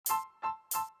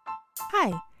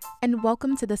Hi, and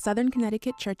welcome to the Southern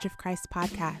Connecticut Church of Christ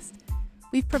podcast.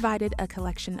 We've provided a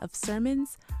collection of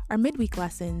sermons, our midweek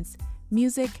lessons,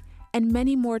 music, and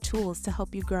many more tools to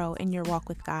help you grow in your walk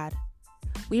with God.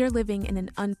 We are living in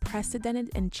an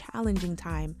unprecedented and challenging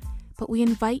time, but we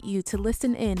invite you to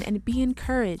listen in and be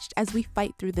encouraged as we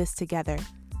fight through this together.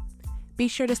 Be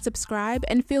sure to subscribe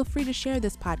and feel free to share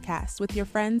this podcast with your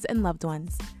friends and loved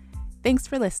ones. Thanks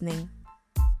for listening.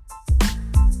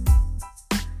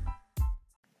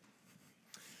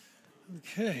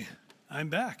 Okay, I'm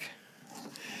back.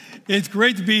 It's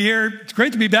great to be here. It's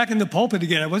great to be back in the pulpit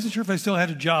again. I wasn't sure if I still had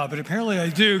a job, but apparently I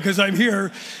do because I'm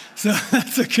here. So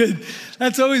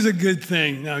that's always a good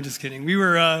thing. No, I'm just kidding. We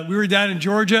were down in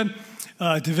Georgia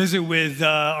to visit with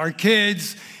our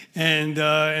kids and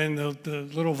the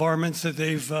little varmints that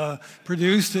they've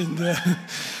produced.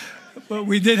 But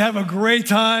we did have a great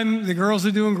time. The girls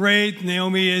are doing great.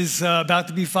 Naomi is about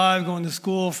to be 5, going to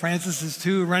school. Frances is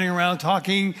 2, running around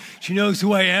talking. She knows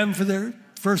who I am for the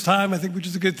first time, I think, which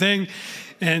is a good thing.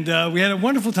 And we had a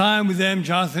wonderful time with them,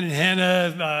 Jonathan and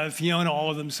Hannah, Fiona,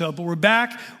 all of them. But we're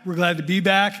back. We're glad to be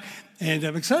back. And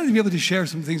I'm excited to be able to share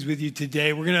some things with you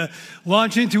today. We're going to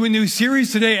launch into a new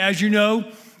series today. As you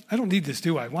know, I don't need this,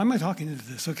 do I? Why am I talking into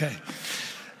this? Okay.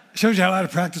 Shows you how out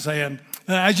of practice I am.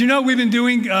 As you know, we've been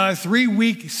doing a set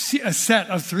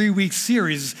of 3-week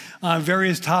series on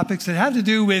various topics that have to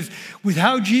do with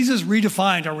how Jesus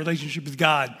redefined our relationship with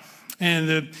God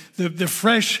and the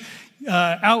fresh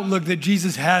outlook that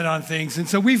Jesus had on things. And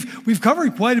so we've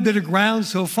covered quite a bit of ground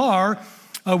so far.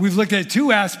 We've looked at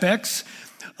 2 aspects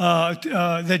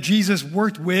that Jesus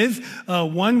worked with.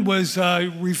 One was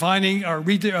redefining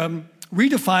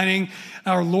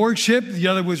our lordship. The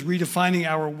other was redefining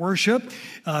our worship.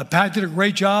 Pat did a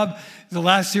great job in the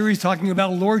last series talking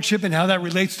about lordship and how that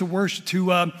relates to worship,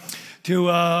 to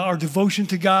our devotion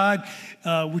to God,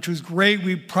 which was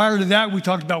great. Prior to that, we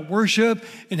talked about worship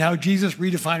and how Jesus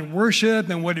redefined worship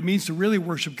and what it means to really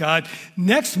worship God.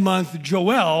 Next month,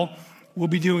 Joel will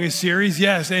be doing a series.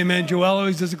 Yes, amen. Joel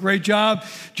always does a great job.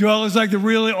 Joel is like the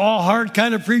really all-heart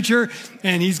kind of preacher,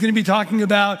 and he's going to be talking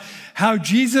about how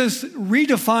Jesus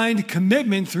redefined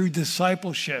commitment through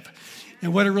discipleship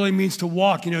and what it really means to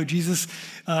walk. You know, Jesus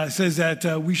says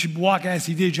that we should walk as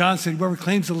he did. John said, whoever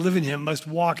claims to live in him must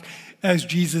walk as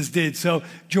Jesus did. So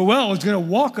Joel is going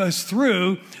to walk us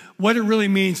through what it really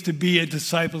means to be a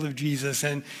disciple of Jesus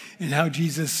and how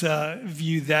Jesus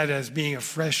viewed that as being a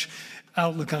fresh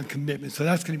outlook on commitment. So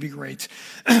that's going to be great.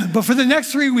 But for the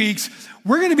next 3 weeks,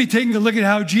 we're going to be taking a look at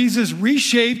how Jesus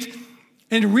reshaped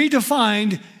and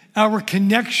redefined our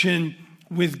connection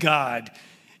with God.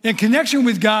 And connection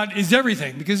with God is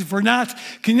everything, because if we're not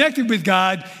connected with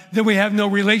God, then we have no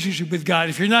relationship with God.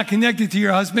 If you're not connected to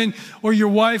your husband or your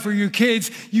wife or your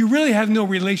kids, you really have no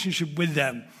relationship with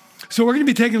them. So we're going to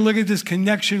be taking a look at this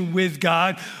connection with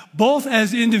God, both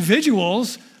as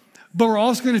individuals, but we're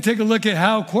also going to take a look at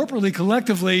how corporately,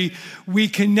 collectively, we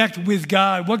connect with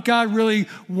God, what God really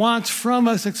wants from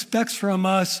us, expects from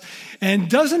us, and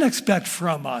doesn't expect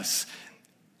from us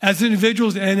as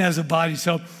individuals and as a body.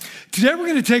 So today we're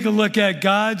going to take a look at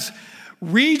God's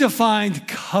redefined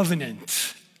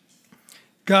covenant.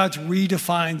 God's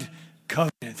redefined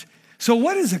covenant. So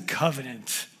what is a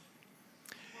covenant?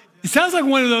 It sounds like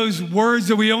one of those words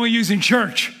that we only use in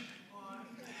church.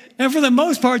 And for the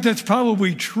most part, that's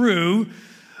probably true.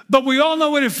 But we all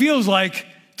know what it feels like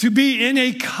to be in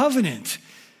a covenant,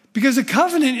 because a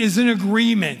covenant is an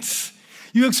agreement.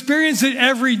 You experience it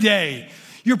every day.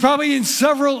 You're probably in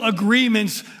several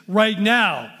agreements right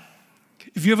now.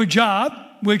 If you have a job,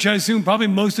 which I assume probably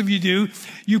most of you do,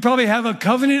 you probably have a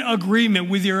covenant agreement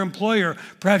with your employer.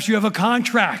 Perhaps you have a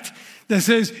contract that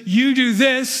says, you do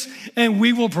this and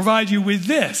we will provide you with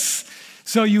this.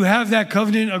 So you have that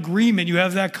covenant agreement, you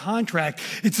have that contract.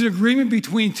 It's an agreement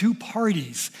between 2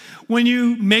 parties. When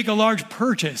you make a large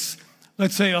purchase,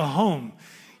 let's say a home,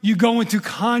 you go into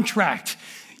contract.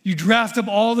 You draft up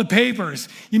all the papers.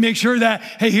 You make sure that,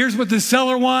 hey, here's what the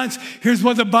seller wants, here's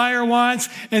what the buyer wants,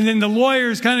 and then the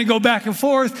lawyers kind of go back and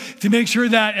forth to make sure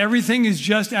that everything is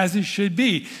just as it should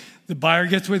be. The buyer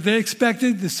gets what they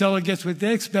expected, the seller gets what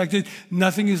they expected,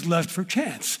 nothing is left for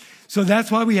chance. So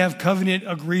that's why we have covenant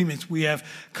agreements. We have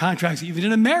contracts. Even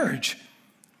in a marriage,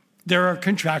 there are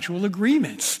contractual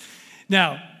agreements.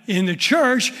 Now, in the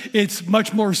church, it's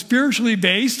much more spiritually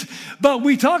based, but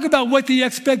we talk about what the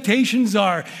expectations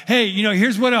are. Hey, you know,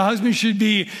 here's what a husband should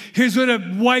be. Here's what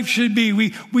a wife should be.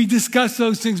 We discuss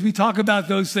those things. We talk about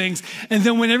those things. And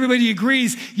then when everybody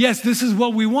agrees, yes, this is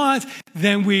what we want,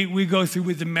 then we go through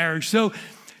with the marriage. So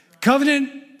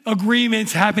covenant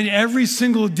agreements happen every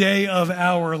single day of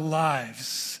our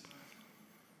lives.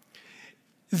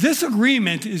 this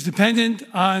agreement is dependent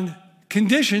on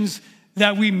conditions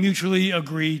that we mutually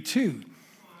agree to.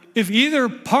 If either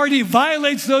party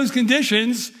violates those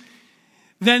conditions,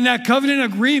 then that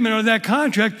covenant agreement or that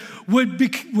contract would be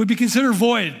considered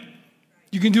void.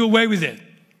 You can do away with it.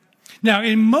 Now,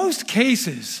 in most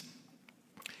cases,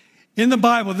 in the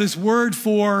Bible, this word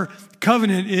for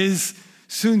covenant is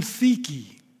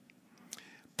syntheke.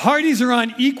 Parties are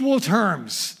on equal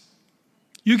terms.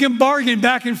 You can bargain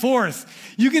back and forth.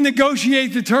 You can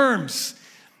negotiate the terms.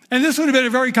 And this would have been a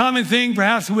very common thing,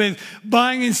 perhaps with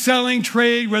buying and selling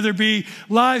trade, whether it be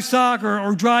livestock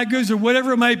or dry goods or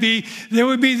whatever it might be. There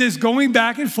would be this going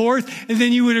back and forth, and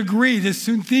then you would agree, this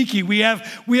syntheke. We have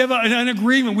an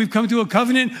agreement. We've come to a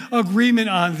covenant agreement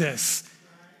on this.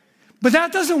 But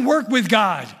that doesn't work with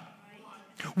God.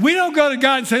 We don't go to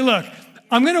God and say, look,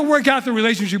 I'm going to work out the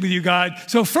relationship with you, God.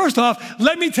 So first off,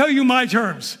 let me tell you my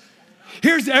terms.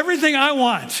 Here's everything I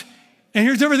want. And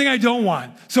here's everything I don't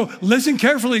want. So listen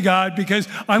carefully, God, because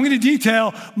I'm going to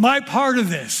detail my part of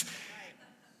this.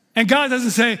 And God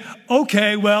doesn't say,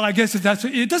 okay, well, I guess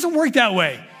it doesn't work that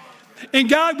way. In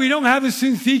God, we don't have a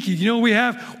syntheke. You know what we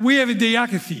have? We have a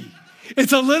diakethi.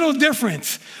 It's a little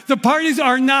different. The parties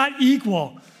are not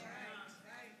equal.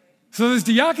 So this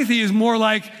diakethi is more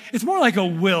like a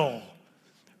will,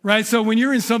 right? So when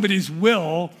you're in somebody's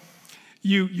will,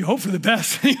 you hope for the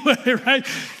best anyway, right?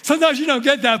 Sometimes you don't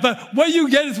get that, but what you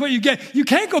get is what you get. You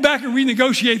can't go back and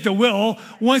renegotiate the will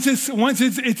once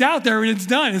it's out there and it's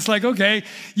done. It's like, okay,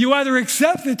 you either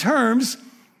accept the terms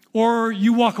or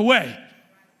you walk away.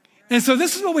 And so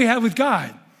this is what we have with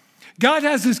God. God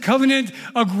has this covenant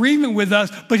agreement with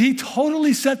us, but he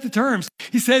totally set the terms.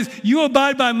 He says, you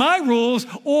abide by my rules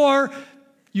or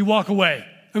you walk away.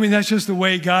 I mean, that's just the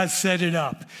way God set it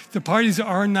up. The parties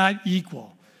are not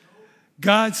equal.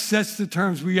 God sets the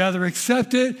terms. We either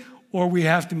accept it or we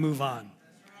have to move on.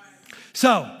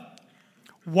 So,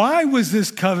 why was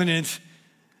this covenant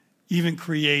even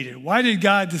created? Why did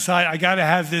God decide I got to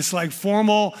have this like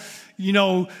formal,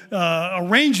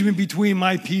 arrangement between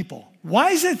my people? Why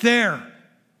is it there?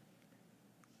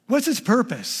 What's its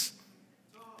purpose?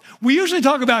 We usually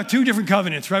talk about two different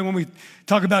covenants, right? When we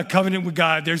talk about covenant with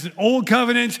God, there's an old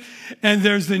covenant and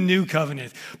there's the new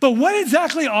covenant. But what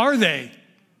exactly are they?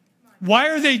 Why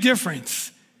are they different?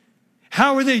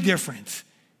 How are they different?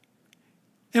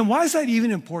 And why is that even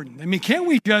important? I mean, can't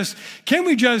we just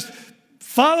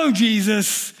follow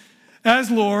Jesus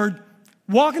as Lord,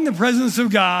 walk in the presence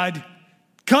of God,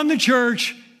 come to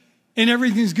church, and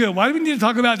everything's good? Why do we need to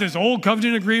talk about this old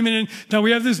covenant agreement and now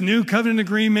we have this new covenant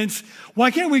agreement?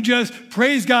 Why can't we just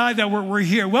praise God that we're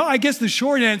here? Well, I guess the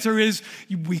short answer is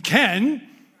we can.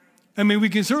 I mean, we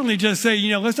can certainly just say,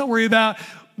 let's not worry about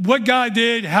what God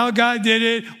did, how God did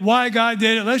it, why God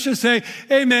did it. Let's just say,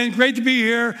 amen, great to be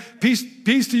here. Peace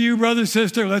to you, brother,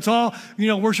 sister. Let's all,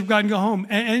 worship God and go home.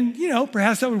 And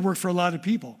perhaps that would work for a lot of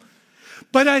people.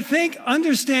 But I think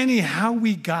understanding how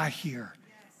we got here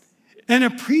and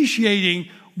appreciating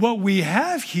what we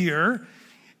have here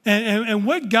and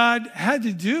what God had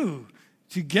to do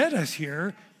to get us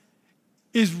here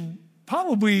is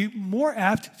probably more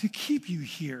apt to keep you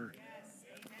here.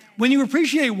 When you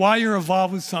appreciate why you're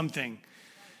involved with something,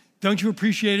 don't you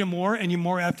appreciate it more and you're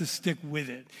more apt to stick with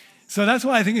it? So that's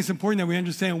why I think it's important that we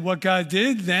understand what God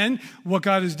did then, what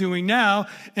God is doing now,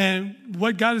 and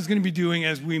what God is going to be doing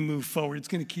as we move forward. It's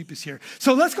going to keep us here.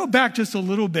 So let's go back just a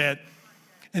little bit,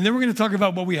 and then we're going to talk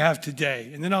about what we have today.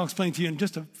 And then I'll explain to you in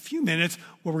just a few minutes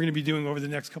what we're going to be doing over the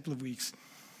next couple of weeks.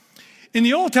 In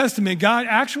the Old Testament, God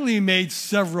actually made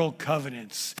several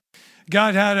covenants.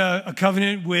 God had a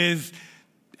covenant with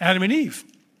Adam and Eve.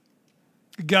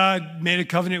 God made a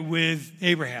covenant with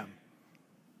Abraham.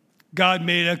 God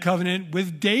made a covenant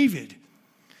with David.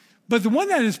 But the one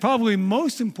that is probably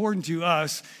most important to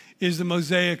us is the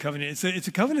Mosaic covenant. It's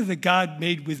a covenant that God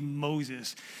made with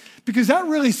Moses, because that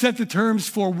really set the terms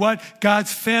for what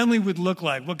God's family would look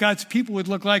like, what God's people would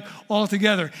look like all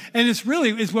together. And it's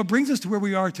what brings us to where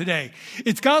we are today.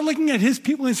 It's God looking at his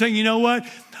people and saying, you know what?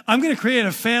 I'm going to create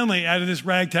a family out of this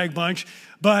ragtag bunch.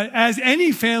 But as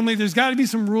any family, there's got to be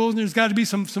some rules and there's got to be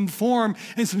some form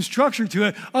and some structure to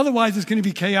it. Otherwise, it's going to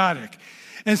be chaotic.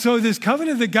 And so this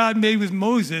covenant that God made with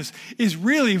Moses is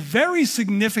really very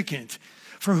significant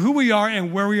for who we are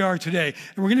and where we are today.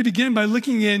 And we're going to begin by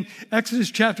looking in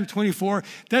Exodus chapter 24.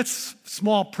 That's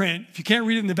small print. If you can't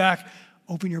read it in the back,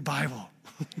 open your Bible.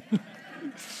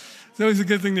 It's always a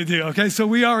good thing to do. Okay, so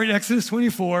we are in Exodus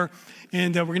 24,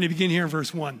 and we're going to begin here in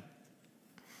verse 1.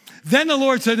 Then the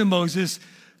Lord said to Moses,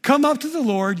 come up to the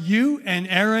Lord, you and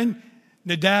Aaron,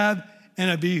 Nadab,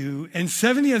 and Abihu, and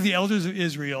 70 of the elders of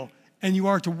Israel, and you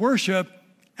are to worship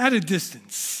at a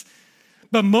distance.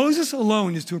 But Moses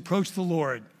alone is to approach the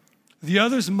Lord. The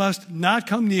others must not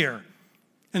come near,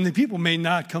 and the people may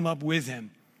not come up with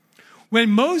him. When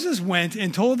Moses went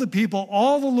and told the people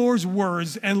all the Lord's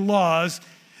words and laws,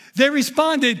 they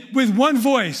responded with one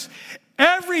voice,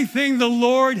 "Everything the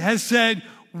Lord has said,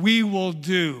 we will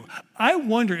do." I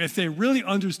wonder if they really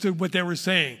understood what they were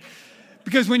saying.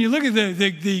 Because when you look at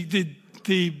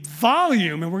the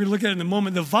volume, and we're going to look at it in a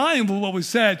moment, the volume of what was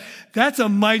said, that's a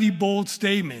mighty bold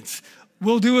statement.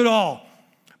 We'll do it all.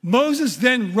 Moses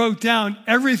then wrote down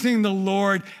everything the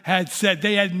Lord had said.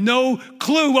 They had no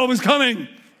clue what was coming.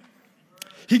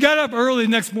 He got up early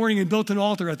the next morning and built an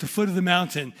altar at the foot of the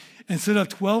mountain and set up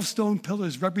 12 stone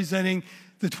pillars representing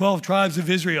the 12 tribes of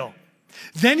Israel.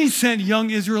 Then he sent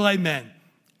young Israelite men,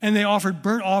 and they offered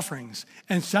burnt offerings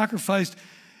and sacrificed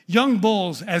young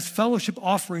bulls as fellowship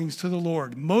offerings to the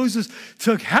Lord. Moses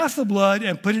took half the blood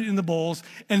and put it in the bowls,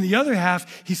 and the other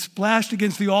half he splashed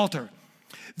against the altar.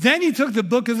 Then he took the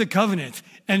book of the covenant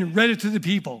and read it to the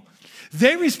people.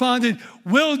 They responded,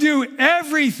 "We'll do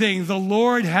everything the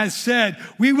Lord has said.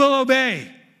 We will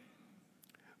obey."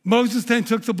 Moses then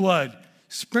took the blood,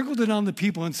 sprinkled it on the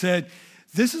people, and said,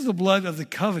 "This is the blood of the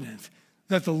covenant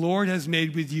that the Lord has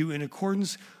made with you in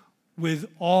accordance with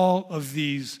all of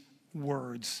these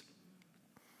words."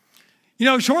 You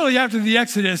know, shortly after the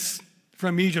Exodus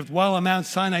from Egypt, while on Mount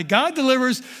Sinai, God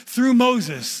delivers through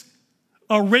Moses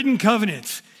a written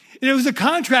covenant. And it was a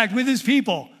contract with his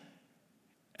people.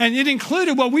 And it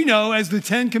included what we know as the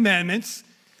 10 Commandments.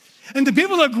 And the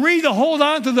people agreed to hold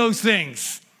on to those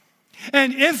things.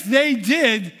 And if they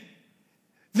did,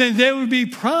 then they would be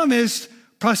promised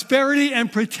prosperity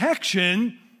and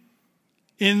protection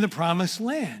in the promised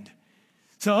land.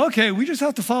 So, okay, we just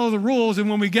have to follow the rules, and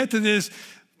when we get to this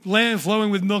land flowing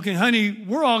with milk and honey,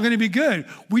 we're all going to be good.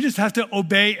 We just have to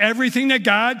obey everything that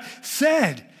God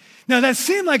said. Now, that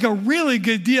seemed like a really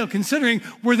good deal considering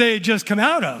where they had just come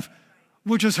out of,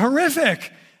 which was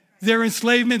horrific. Their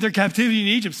enslavement, their captivity in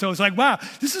Egypt. So it's like, wow,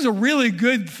 this is a really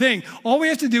good thing. All we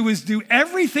have to do is do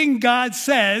everything God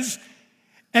says,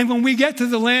 and when we get to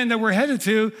the land that we're headed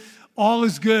to, all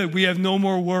is good. We have no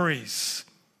more worries.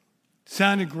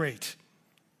 Sounded great.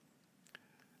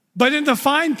 But in the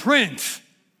fine print,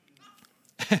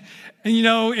 and you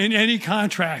know, in any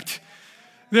contract,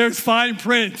 there's fine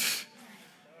print.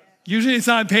 Usually it's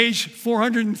on page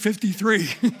 453.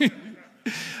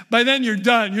 By then you're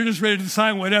done. You're just ready to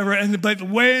sign whatever. But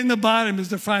way in the bottom is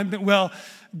the fine print. Well,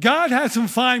 God had some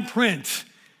fine print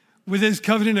with his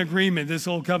covenant agreement, this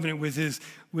old covenant with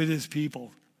his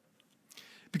people.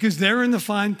 Because there in the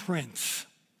fine print,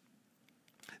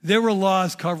 there were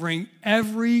laws covering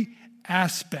every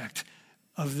aspect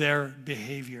of their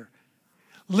behavior.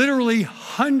 Literally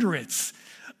hundreds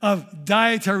of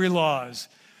dietary laws,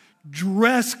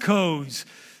 dress codes,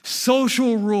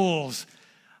 social rules,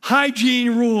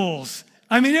 hygiene rules.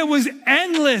 I mean, it was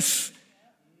endless.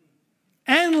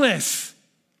 Endless.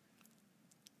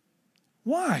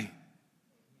 Why?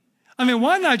 I mean,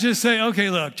 why not just say, okay,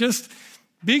 look, just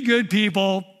be good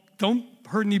people, don't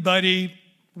hurt anybody,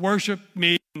 worship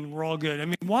me, and we're all good. I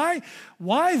mean, why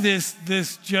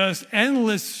this just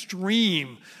endless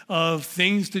stream of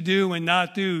things to do and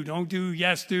not do, don't do,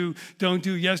 yes do, don't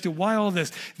do, yes do? Why all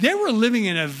this? They were living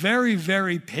in a very,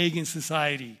 very pagan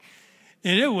society.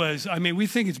 And it was, I mean, we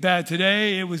think it's bad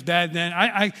today. It was bad then.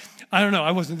 I don't know.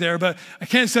 I wasn't there, but I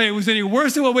can't say it was any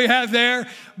worse than what we have there.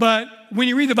 But when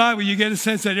you read the Bible, you get a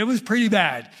sense that it was pretty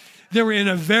bad. They were in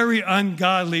a very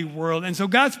ungodly world. And so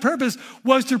God's purpose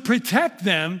was to protect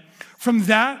them from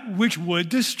that which would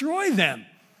destroy them.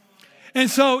 And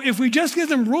so if we just give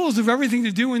them rules of everything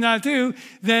to do and not do,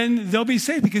 then they'll be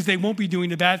safe because they won't be doing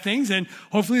the bad things, and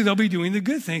hopefully they'll be doing the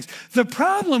good things. The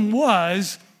problem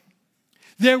was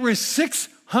there were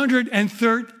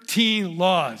 613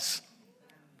 laws.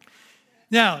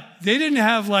 Now, they didn't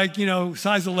have like,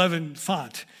 size 11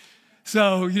 font.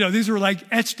 So, these were like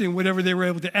etched in whatever they were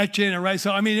able to etch in, right?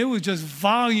 So, I mean, it was just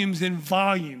volumes and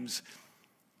volumes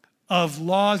of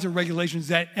laws and regulations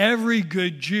that every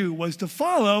good Jew was to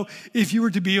follow if you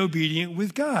were to be obedient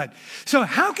with God. So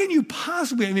how can you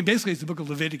possibly, I mean, basically it's the book of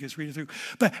Leviticus, read it through,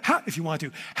 but how, if you want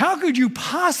to, how could you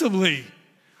possibly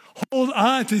hold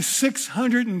on to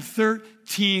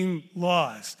 613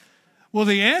 laws? Well,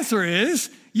 the answer is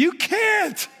you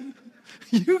can't.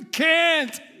 You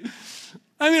can't.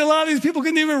 I mean, a lot of these people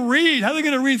couldn't even read. How are they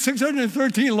going to read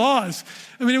 613 laws?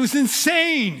 I mean, it was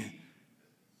insane.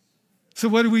 So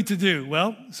what are we to do?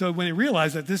 Well, so when they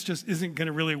realized that this just isn't going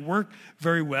to really work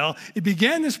very well, it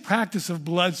began this practice of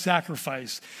blood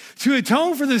sacrifice to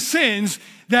atone for the sins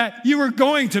that you were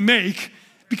going to make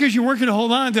because you weren't going to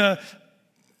hold on to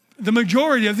the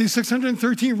majority of these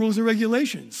 613 rules and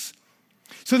regulations.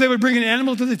 So they would bring an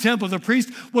animal to the temple. The priest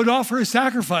would offer a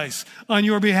sacrifice on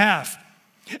your behalf.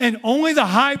 And only the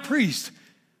high priest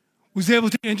was able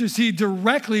to intercede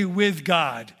directly with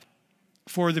God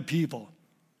for the people.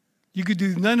 You could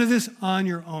do none of this on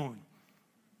your own.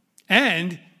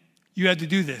 And you had to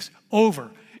do this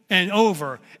over and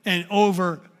over and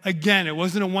over again. It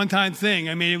wasn't a one-time thing.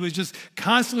 I mean, it was just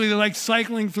constantly like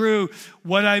cycling through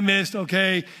what I missed.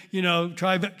 Okay,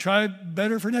 try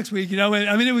better for next week.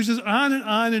 I mean, it was just on and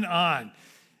on and on.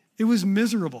 It was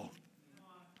miserable.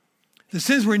 The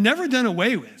sins were never done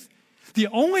away with. The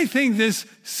only thing this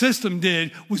system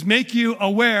did was make you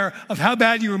aware of how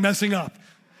bad you were messing up.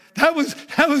 That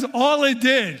was all it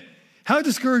did. How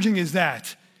discouraging is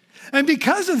that? And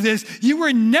because of this, you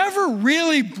were never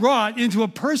really brought into a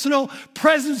personal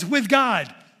presence with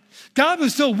God. God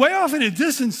was still way off in a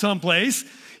distance someplace.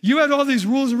 You had all these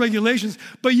rules and regulations,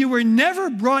 but you were never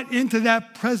brought into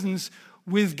that presence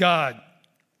with God.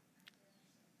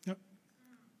 Yep.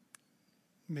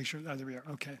 Make sure, there we are,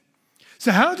 okay.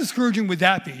 So how discouraging would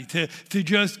that be to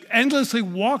just endlessly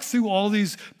walk through all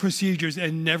these procedures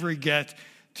and never get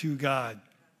to God?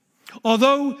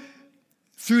 Although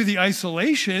through the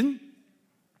isolation,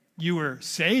 you were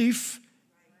safe,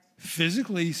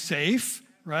 physically safe,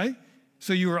 right?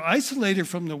 So you were isolated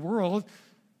from the world,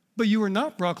 but you were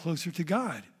not brought closer to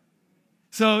God.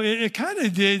 So it kind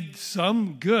of did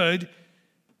some good,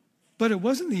 but it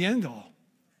wasn't the end all.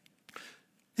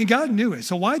 And God knew it.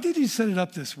 So why did he set it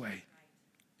up this way?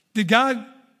 Did God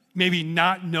maybe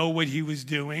not know what he was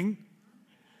doing?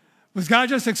 Was God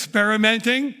just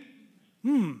experimenting?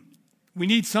 We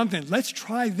need something. Let's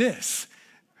try this.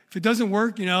 If it doesn't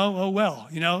work, oh well,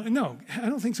 No, I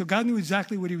don't think so. God knew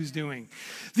exactly what he was doing.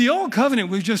 The old covenant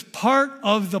was just part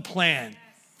of the plan.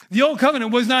 The old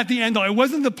covenant was not the end all. It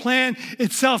wasn't the plan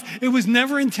itself. It was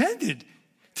never intended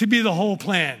to be the whole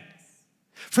plan.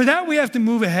 For that, we have to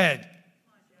move ahead.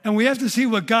 And we have to see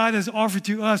what God has offered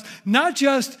to us, not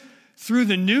just through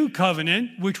the new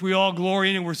covenant, which we all glory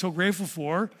in and we're so grateful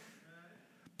for,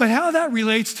 but how that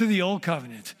relates to the old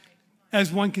covenant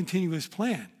as one continuous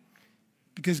plan.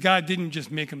 Because God didn't just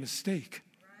make a mistake.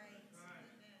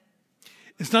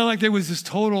 It's not like there was this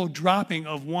total dropping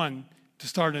of one to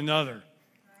start another.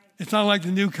 It's not like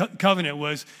the new covenant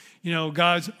was,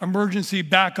 God's emergency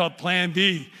backup plan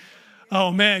B. Oh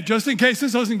man, just in case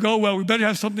this doesn't go well, we better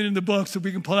have something in the book so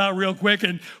we can pull out real quick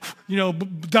and,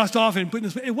 dust off and put in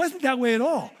this. It wasn't that way at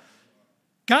all.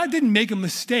 God didn't make a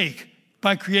mistake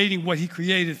by creating what he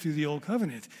created through the old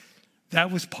covenant.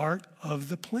 That was part of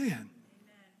the plan.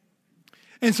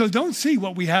 And so don't see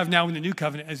what we have now in the new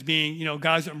covenant as being,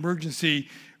 God's emergency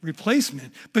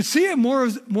replacement, but see it more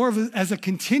as a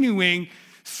continuing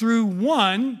through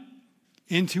one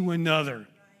into another.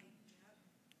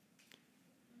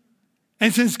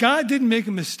 And since God didn't make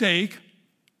a mistake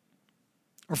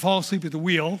or fall asleep at the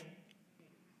wheel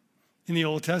in the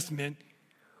Old Testament,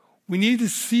 we need to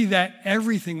see that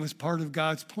everything was part of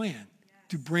God's plan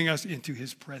to bring us into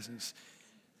his presence.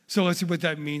 So let's see what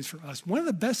that means for us. One of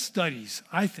the best studies,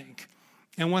 I think,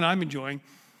 and one I'm enjoying,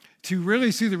 to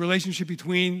really see the relationship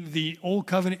between the Old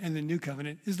Covenant and the New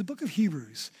Covenant is the book of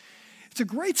Hebrews. It's a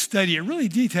great study. It really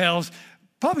details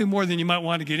probably more than you might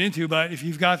want to get into, but if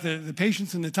you've got the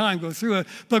patience and the time, go through it.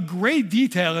 But great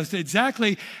detail as to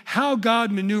exactly how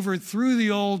God maneuvered through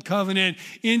the Old Covenant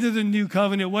into the New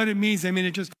Covenant, what it means. I mean,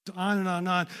 it just goes on and on and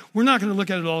on. We're not going to look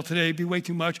at it all today. It'd be way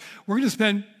too much. We're going to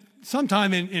spend some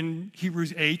time in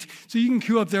Hebrews 8. So you can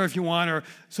cue up there if you want, or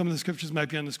some of the scriptures might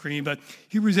be on the screen. But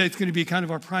Hebrews 8 is going to be kind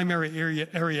of our primary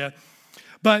area.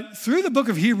 But through the book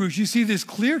of Hebrews, you see this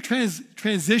clear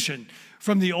transition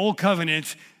from the Old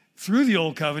Covenant through the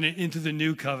Old Covenant into the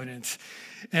New Covenant.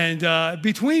 And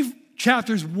between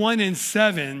chapters 1 and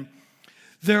 7,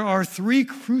 there are three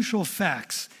crucial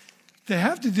facts that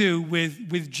have to do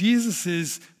with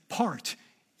Jesus' part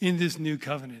in this New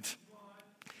Covenant.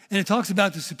 And it talks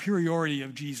about the superiority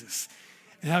of Jesus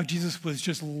and how Jesus was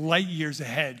just light years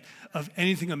ahead of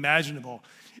anything imaginable.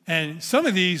 And some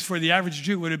of these, for the average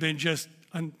Jew, would have been just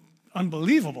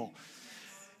unbelievable.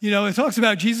 It talks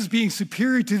about Jesus being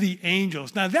superior to the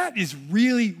angels. Now, that is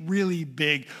really, really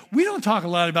big. We don't talk a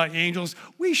lot about angels.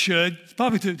 We should. It's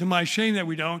probably to my shame that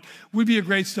we don't. Would be a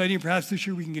great study, and perhaps this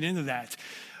year we can get into that.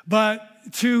 But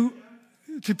to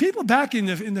people back in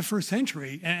the first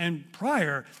century and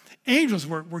prior, angels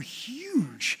were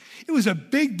huge. It was a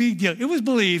big, big deal. It was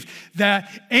believed that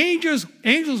angels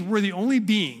were the only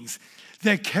beings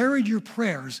that carried your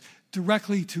prayers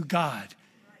directly to God.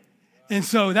 And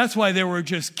so that's why there were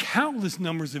just countless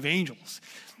numbers of angels.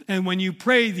 And when you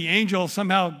prayed, the angel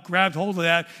somehow grabbed hold of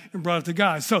that and brought it to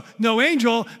God. So no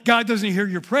angel, God doesn't hear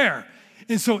your prayer.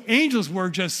 And so angels were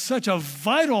just such a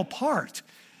vital part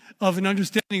of an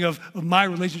understanding of my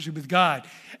relationship with God.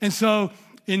 And so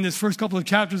in this first couple of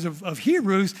chapters of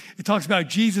Hebrews, it talks about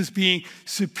Jesus being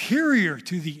superior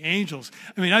to the angels.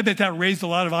 I mean, I bet that raised a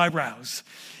lot of eyebrows.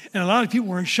 And a lot of people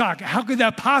were in shock. How could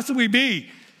that possibly be?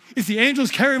 If the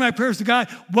angels carry my prayers to God,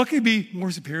 what could be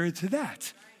more superior to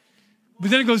that?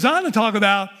 But then it goes on to talk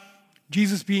about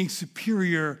Jesus being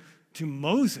superior to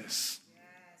Moses.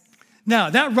 Now,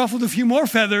 that ruffled a few more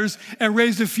feathers and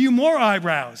raised a few more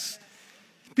eyebrows.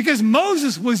 Because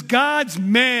Moses was God's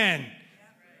man.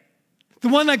 The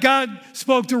one that God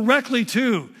spoke directly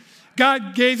to.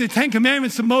 God gave the 10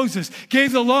 Commandments to Moses,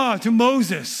 gave the law to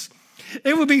Moses.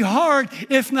 It would be hard,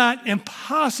 if not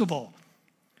impossible,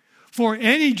 for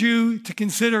any Jew to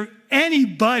consider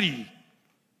anybody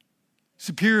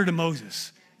superior to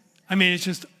Moses. I mean,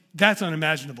 that's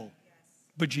unimaginable.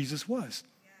 But Jesus was.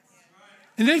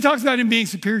 And then he talks about him being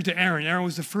superior to Aaron. Aaron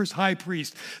was the first high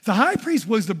priest. The high priest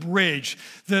was the bridge.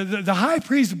 The high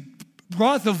priest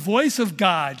brought the voice of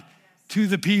God to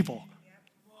the people.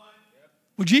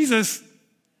 Well, Jesus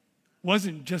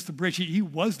wasn't just the bridge. He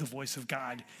was the voice of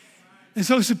God. And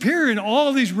so superior in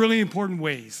all these really important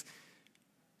ways.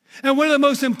 And one of the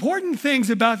most important things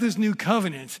about this new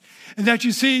covenant, and that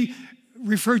you see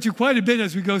referred to quite a bit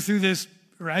as we go through this,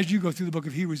 or as you go through the book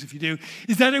of Hebrews if you do,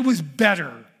 is that it was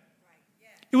better.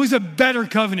 It was a better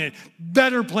covenant,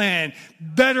 better plan,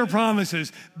 better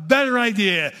promises, better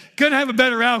idea. Couldn't have a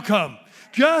better outcome.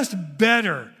 Just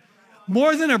better.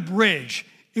 More than a bridge.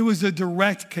 It was a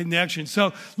direct connection.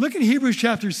 So look at Hebrews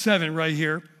chapter 7 right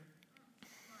here.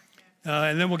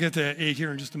 And then we'll get to 8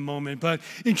 here in just a moment. But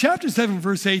in chapter 7,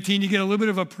 verse 18, you get a little bit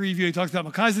of a preview. He talks about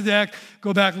Melchizedek.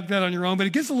 Go back, look at that on your own. But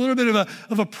it gives a little bit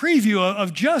of a preview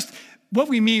of just what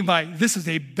we mean by this is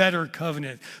a better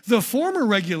covenant. The former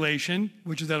regulation,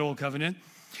 which is that old covenant,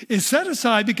 is set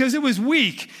aside because it was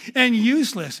weak and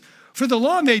useless. For the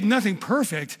law made nothing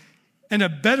perfect, and a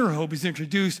better hope is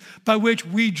introduced by which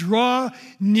we draw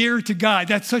near to God.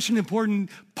 That's such an important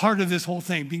part of this whole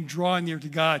thing, being drawn near to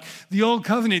God. The old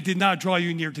covenant did not draw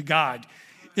you near to God.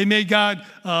 It made God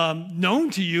known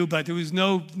to you, but there was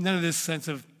none of this sense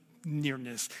of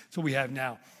nearness. That's what we have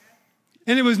now.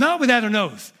 And it was not without an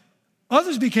oath.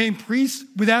 Others became priests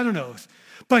without an oath.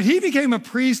 But he became a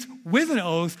priest with an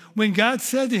oath when God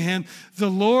said to him, "The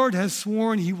Lord has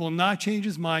sworn he will not change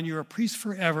his mind. You're a priest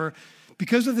forever."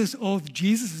 Because of this oath,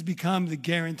 Jesus has become the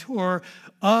guarantor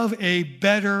of a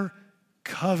better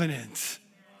covenant.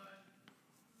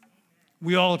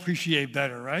 We all appreciate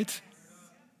better, right?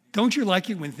 Don't you like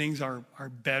it when things are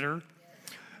better?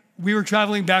 We were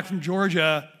traveling back from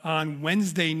Georgia on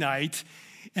Wednesday night,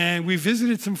 and we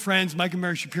visited some friends, Mike and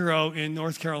Mary Shapiro, in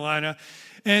North Carolina.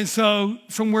 And so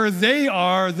from where they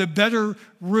are, the better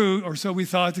route, or so we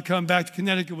thought, to come back to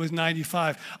Connecticut was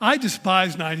 95. I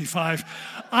despise 95.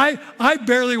 I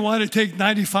barely want to take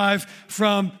 95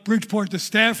 from Bridgeport to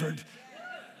Stanford.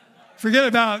 Forget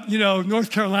about, North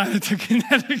Carolina to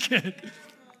Connecticut.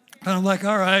 And I'm like,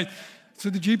 all right. So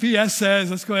the GPS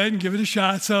says, let's go ahead and give it a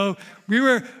shot. So we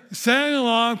were sailing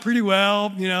along pretty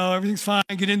well. Everything's fine.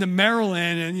 Get into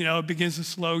Maryland and, it begins to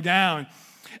slow down.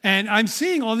 And I'm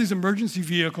seeing all these emergency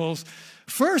vehicles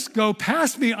first go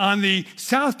past me on the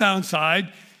southbound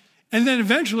side and then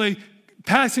eventually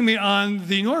passing me on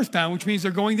the northbound, which means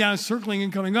they're going down, circling,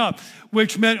 and coming up,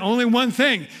 which meant only one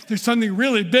thing. There's something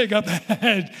really big up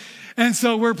ahead. And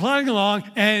so we're plodding along,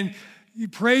 and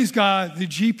praise God, the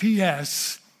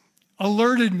GPS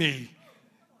alerted me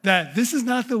that this is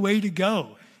not the way to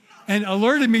go, and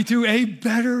alerted me to a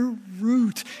better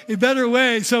route, a better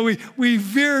way. So we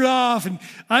veered off, and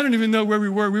I don't even know where we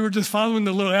were. We were just following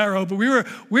the little arrow, but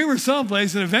we were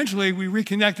someplace, and eventually we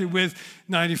reconnected with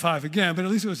 95 again, but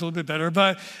at least it was a little bit better.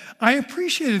 But I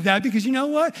appreciated that because you know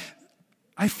what?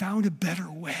 I found a better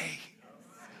way.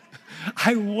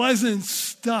 I wasn't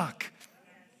stuck.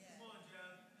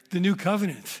 The new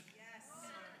covenant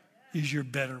is your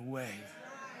better way.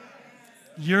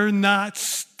 You're not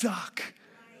stuck.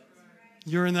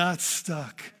 You're not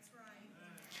stuck.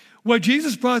 What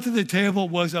Jesus brought to the table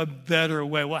was a better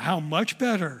way. Well, how much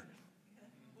better?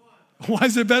 Why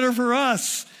is it better for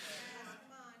us?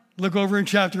 Look over in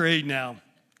chapter 8 now.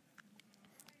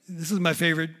 This is my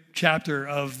favorite chapter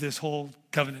of this whole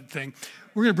covenant thing.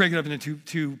 We're going to break it up into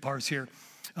two parts here.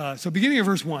 So beginning of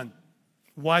verse 1.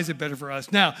 Why is it better for us?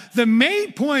 Now, the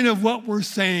main point of what we're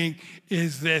saying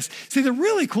is this. See, the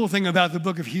really cool thing about the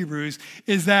book of Hebrews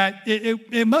is that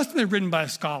it must have been written by a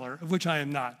scholar, of which I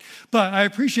am not. But I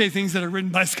appreciate things that are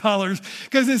written by scholars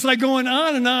because it's like going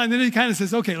on, and then it kind of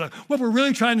says, okay, look, what we're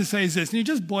really trying to say is this. And he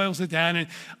just boils it down, and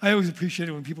I always appreciate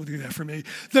it when people do that for me.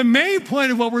 The main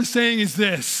point of what we're saying is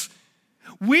this.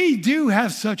 We do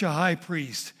have such a high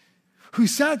priest who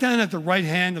sat down at the right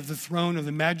hand of the throne of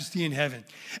the majesty in heaven,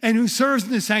 and who serves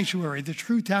in the sanctuary, the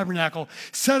true tabernacle,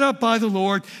 set up by the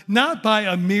Lord, not by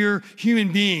a mere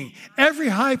human being. Every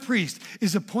high priest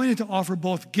is appointed to offer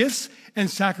both gifts and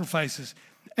sacrifices.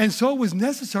 And so it was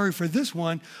necessary for this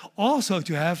one also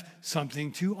to have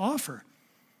something to offer.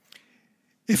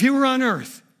 If he were on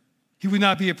earth, he would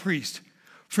not be a priest,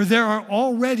 for there are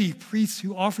already priests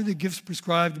who offer the gifts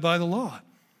prescribed by the law.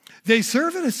 They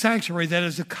serve in a sanctuary that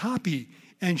is a copy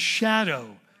and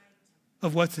shadow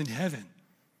of what's in heaven.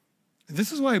 And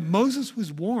this is why Moses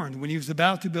was warned when he was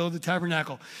about to build the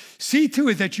tabernacle. See to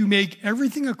it that you make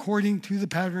everything according to the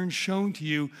pattern shown to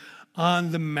you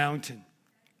on the mountain.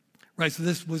 Right, so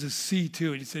this was a see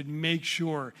to it. He said, make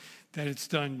sure that it's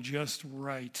done just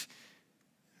right.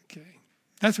 Okay,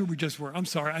 that's where we just were. I'm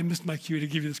sorry, I missed my cue to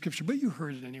give you the scripture, but you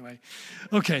heard it anyway.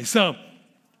 Okay, so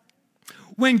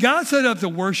when God set up the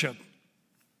worship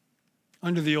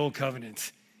under the old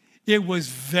covenant, it was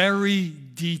very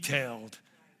detailed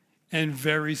and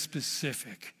very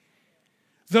specific.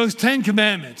 Those 10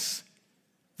 commandments,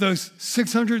 those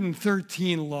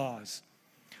 613 laws,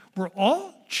 were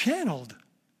all channeled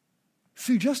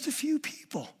through just a few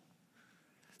people.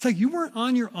 It's like you weren't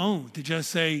on your own to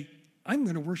just say, I'm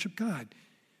going to worship God.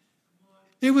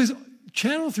 It was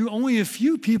channeled through only a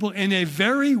few people in a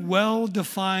very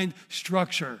well-defined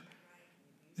structure.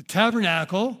 The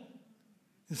tabernacle,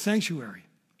 the sanctuary.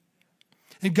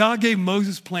 And God gave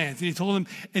Moses plans, and he told him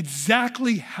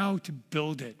exactly how to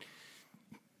build it.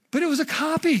 But it was a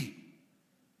copy.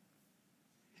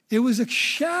 It was a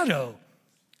shadow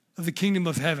of the kingdom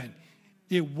of heaven.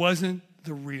 It wasn't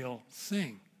the real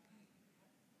thing.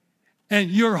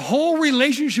 And your whole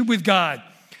relationship with God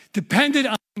depended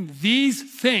on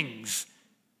these things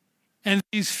and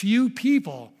these few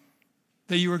people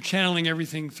that you were channeling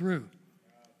everything through.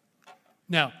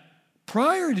 Now,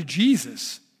 prior to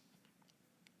Jesus,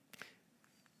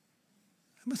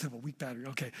 I must have a weak battery.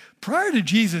 Okay. Prior to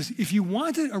Jesus, if you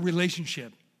wanted a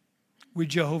relationship with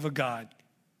Jehovah God,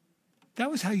 that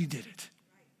was how you did it.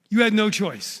 You had no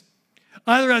choice,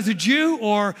 either as a Jew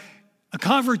or a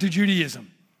convert to Judaism.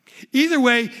 Either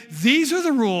way, these are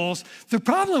the rules. The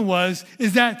problem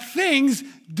is that things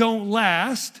don't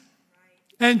last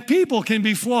and people can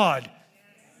be flawed.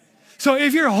 So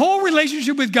if your whole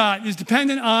relationship with God is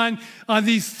dependent on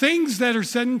these things that are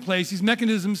set in place, these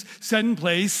mechanisms set in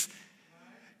place,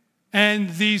 and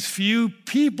these few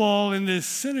people in the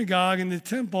synagogue and the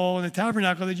temple and the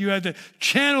tabernacle that you had to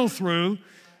channel through,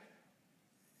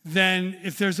 then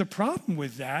if there's a problem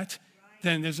with that,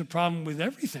 then there's a problem with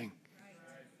everything.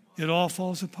 It all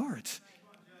falls apart.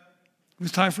 It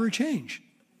was time for a change.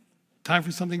 Time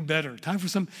for something better. Time for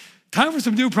some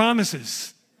new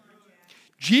promises.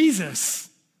 Jesus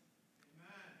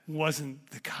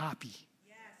wasn't the copy.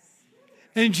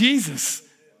 And Jesus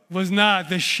was not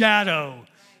the shadow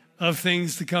of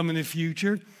things to come in the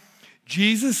future.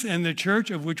 Jesus and the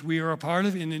church of which we are a part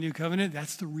of in the new covenant,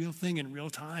 that's the real thing in real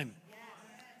time.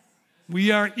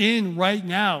 We are in right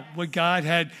now what God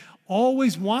had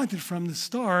always wanted from the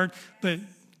start, but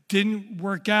didn't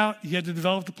work out. He had to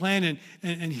develop the plan,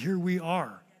 and here we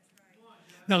are.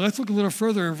 Now, let's look a little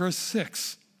further in verse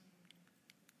 6.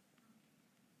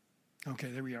 Okay,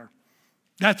 there we are.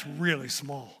 That's really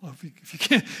small.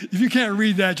 If you can't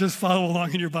read that, just follow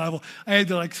along in your Bible. I had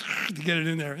to to get it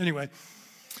in there. Anyway,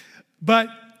 but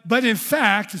in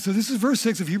fact, so this is verse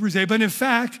 6 of Hebrews 8, but in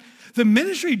fact, the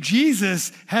ministry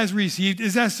Jesus has received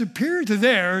is as superior to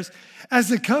theirs as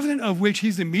the covenant of which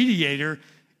he's the mediator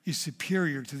is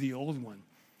superior to the old one,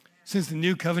 since the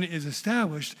new covenant is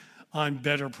established on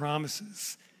better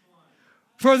promises.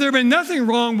 For there had been nothing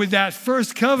wrong with that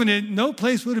first covenant, no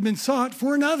place would have been sought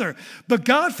for another. But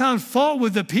God found fault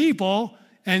with the people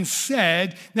and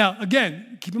said, now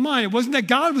again, keep in mind, it wasn't that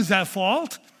God was at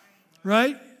fault,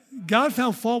 right? God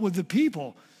found fault with the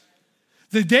people.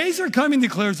 The days are coming,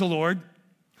 declares the Lord,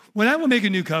 when I will make a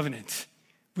new covenant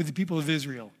with the people of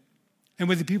Israel and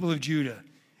with the people of Judah.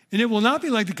 And it will not be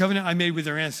like the covenant I made with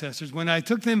their ancestors when I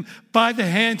took them by the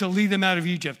hand to lead them out of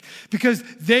Egypt, because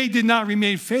they did not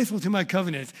remain faithful to my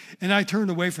covenant, and I turned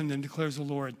away from them, declares the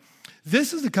Lord.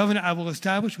 This is the covenant I will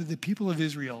establish with the people of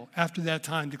Israel after that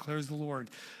time, declares the Lord.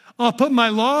 I'll put my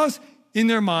laws in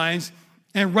their minds,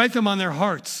 and write them on their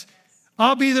hearts.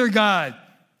 I'll be their God.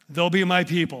 They'll be my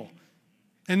people.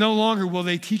 And no longer will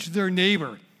they teach their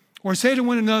neighbor or say to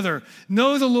one another,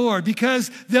 know the Lord, because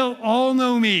they'll all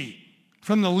know me,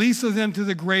 from the least of them to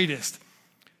the greatest.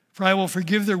 For I will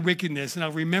forgive their wickedness, and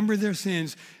I'll remember their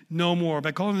sins no more.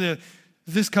 By calling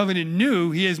this covenant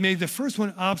new, he has made the first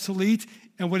one obsolete,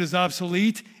 and what is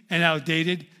obsolete and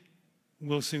outdated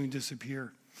will soon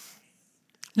disappear.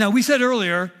 Now, we said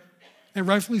earlier, and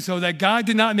rightfully so, that God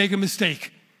did not make a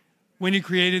mistake when he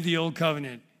created the old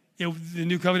covenant. The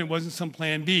new covenant wasn't some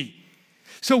plan B.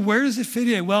 So where does it fit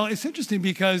in? Well, it's interesting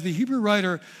because the Hebrew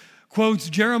writer quotes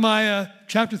Jeremiah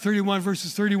chapter 31,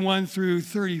 verses 31 through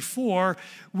 34,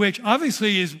 which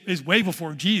obviously is way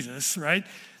before Jesus, right?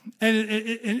 And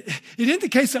it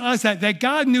indicates to us that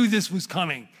God knew this was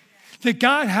coming, that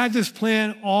God had this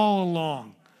plan all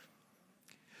along.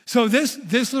 So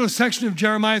this little section of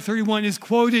Jeremiah 31 is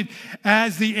quoted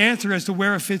as the answer as to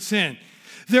where it fits in.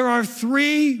 There are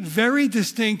three very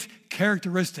distinct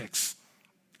characteristics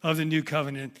of the new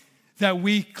covenant that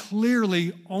we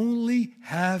clearly only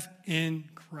have in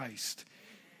Christ.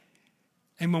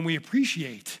 And when we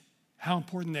appreciate how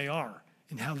important they are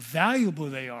and how valuable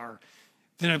they are,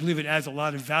 then I believe it adds a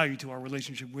lot of value to our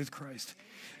relationship with Christ.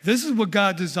 This is what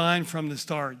God designed from the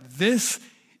start. This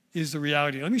is the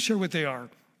reality. Let me share what they are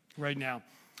right now.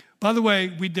 By the way,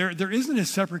 there isn't a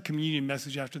separate communion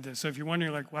message after this. So if you're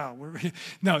wondering, like, wow,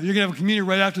 no, you're going to have a communion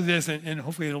right after this, and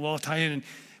hopefully it'll all tie in and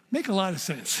make a lot of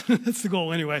sense. That's the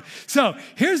goal anyway. So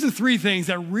here's the three things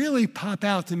that really pop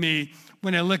out to me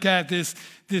when I look at this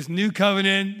new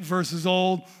covenant versus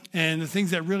old, and the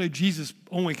things that really Jesus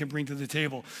only can bring to the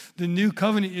table. The new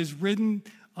covenant is written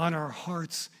on our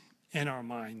hearts and our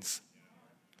minds.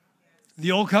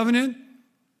 The old covenant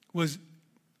was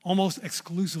almost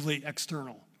exclusively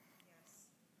external.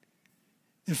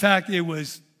 In fact, it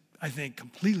was, I think,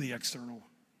 completely external.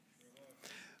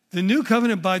 The new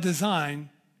covenant by design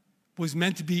was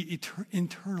meant to be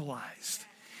internalized.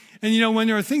 And you know, when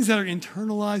there are things that are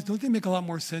internalized, don't they make a lot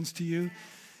more sense to you? Do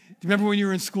you remember when you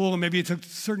were in school and maybe you took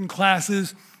certain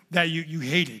classes that you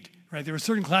hated, right? There were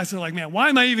certain classes that were like, man, why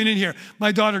am I even in here?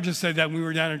 My daughter just said that when we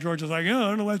were down in Georgia. I was like, oh, I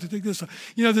don't know why I have to take this.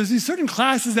 You know, there's these certain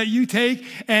classes that you take,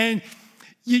 and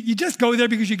you just go there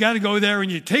because you got to go there,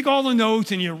 and you take all the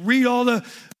notes and you read all the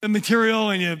material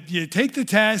and you take the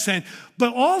test,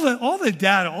 but all the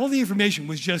data, all the information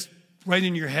was just right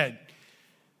in your head.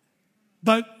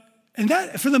 And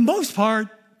that, for the most part,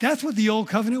 that's what the old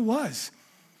covenant was.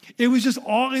 It was just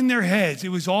all in their heads. It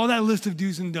was all that list of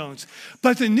do's and don'ts.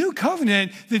 But the new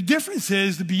covenant, the difference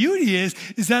is, the beauty is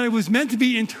that it was meant to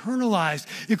be internalized.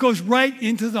 It goes right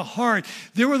into the heart.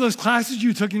 There were those classes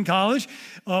you took in college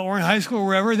or in high school or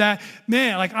wherever that,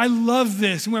 man, like, I love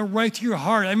this. It went right to your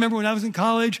heart. I remember when I was in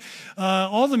college,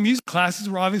 all the music classes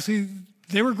were obviously,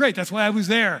 they were great. That's why I was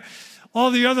there. All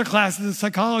the other classes, the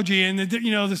psychology and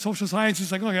the social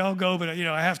sciences, like, okay, I'll go, but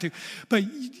I have to. But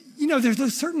there's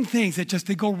those certain things that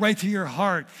they go right to your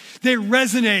heart. They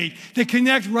resonate. They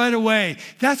connect right away.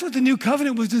 That's what the new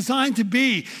covenant was designed to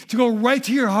be, to go right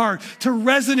to your heart, to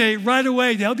resonate right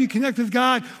away, to help you connect with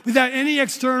God without any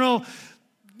external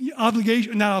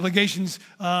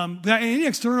without any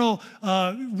external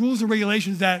rules and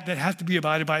regulations that have to be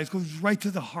abided by. It goes right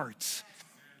to the hearts.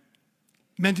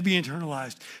 Meant to be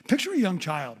internalized. Picture a young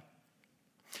child.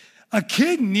 A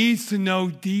kid needs to know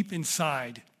deep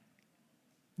inside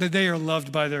that they are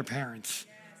loved by their parents.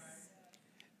 Yes.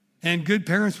 And good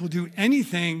parents will do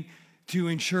anything to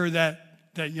ensure that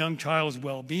young child's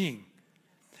well-being.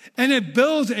 And it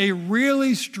builds a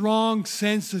really strong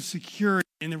sense of security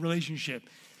in the relationship.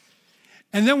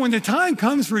 And then when the time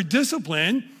comes for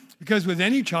discipline, because with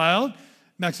any child,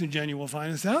 Max and Jenny will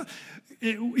find this out,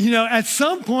 at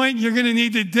some point you're going to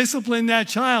need to discipline that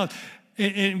child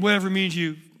in whatever means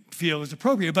you feel is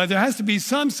appropriate. But there has to be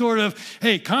some sort of,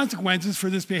 consequences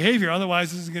for this behavior.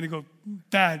 Otherwise, this is going to go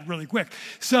bad really quick.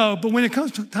 But when it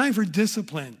comes to time for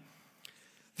discipline,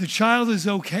 the child is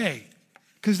okay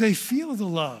because they feel the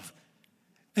love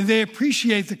and they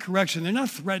appreciate the correction. They're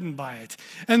not threatened by it.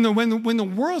 And when the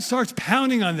world starts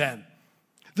pounding on them,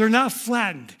 they're not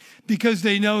flattened because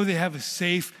they know they have a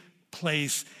safe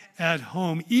place at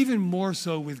home, even more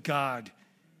so with God.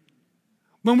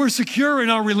 When we're secure in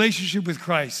our relationship with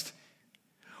Christ,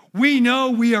 we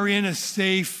know we are in a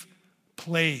safe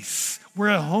place. We're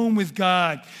at home with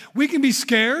God. We can be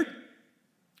scared.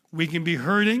 We can be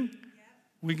hurting.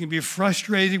 We can be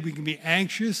frustrated. We can be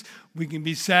anxious. We can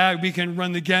be sad. We can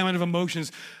run the gamut of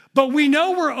emotions. But we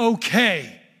know we're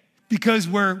okay because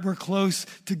we're close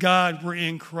to God, we're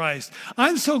in Christ.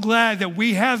 I'm so glad that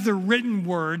we have the written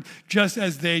word just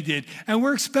as they did. And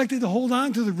we're expected to hold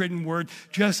on to the written word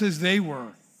just as they were.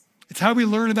 It's how we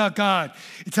learn about God.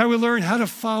 It's how we learn how to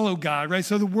follow God, right?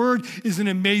 So the word is an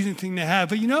amazing thing to have.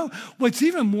 But you know, what's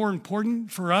even more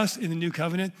important for us in the new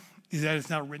covenant is that it's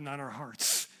not written on our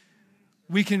hearts.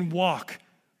 We can walk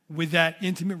with that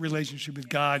intimate relationship with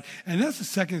God. And that's the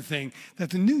second thing,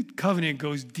 that the new covenant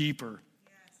goes deeper.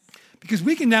 Because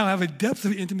we can now have a depth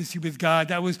of intimacy with God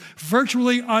that was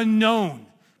virtually unknown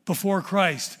before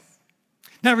Christ.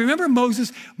 Now remember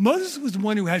Moses? Moses was the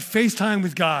one who had FaceTime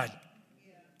with God.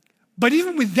 But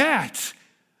even with that,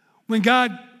 when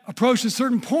God approached a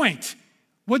certain point,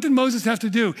 what did Moses have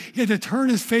to do? He had to turn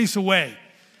his face away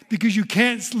because you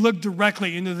can't look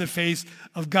directly into the face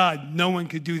of God. No one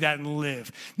could do that and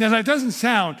live. Now, that doesn't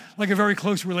sound like a very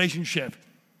close relationship.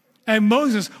 And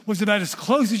Moses was about as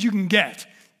close as you can get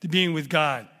to being with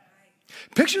God.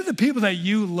 Picture the people that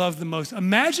you love the most.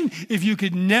 Imagine if you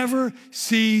could never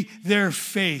see their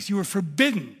face. You were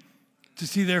forbidden to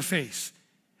see their face.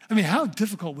 I mean, how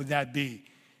difficult would that be?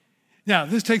 Now,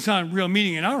 this takes on real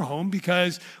meaning in our home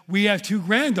because we have two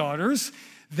granddaughters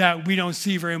that we don't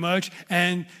see very much.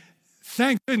 And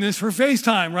thank goodness for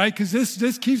FaceTime, right? Because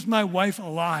this keeps my wife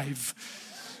alive.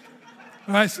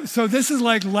 All right, so this is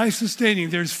like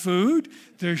life-sustaining. There's food,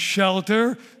 there's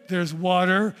shelter, there's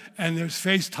water, and there's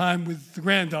FaceTime with the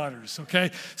granddaughters,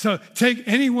 okay? So take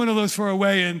any one of those far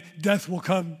away and death will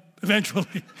come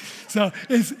eventually. So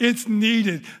it's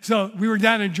needed. So we were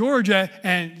down in Georgia,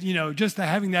 and just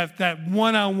having that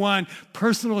one-on-one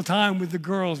personal time with the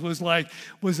girls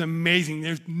was amazing.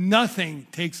 There's nothing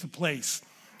takes the place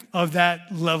of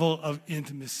that level of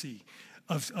intimacy,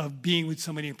 of being with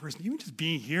somebody in person, even just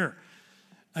being here.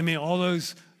 I mean, all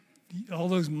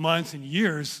those months and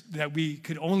years that we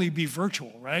could only be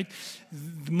virtual, right?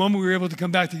 The moment we were able to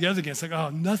come back together again, it's like, oh,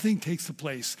 nothing takes the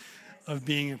place of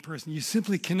being in person. You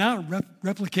simply cannot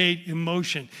replicate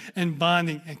emotion and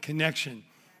bonding and connection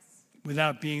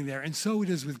without being there. And so it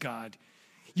is with God.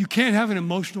 You can't have an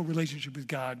emotional relationship with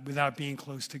God without being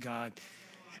close to God.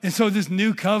 And so this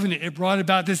new covenant, it brought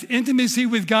about this intimacy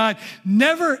with God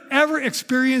never, ever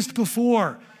experienced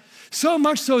before. So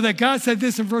much so that God said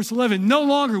this in verse 11, no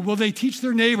longer will they teach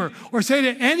their neighbor or say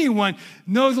to anyone,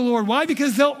 know the Lord. Why?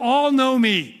 Because they'll all know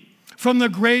me. From the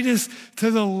greatest to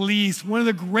the least. One of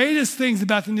the greatest things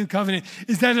about the new covenant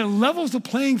is that it levels the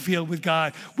playing field with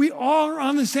God. We all are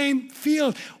on the same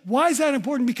field. Why is that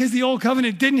important? Because the old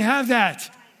covenant didn't have that.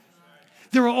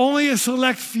 There were only a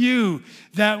select few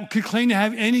that could claim to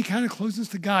have any kind of closeness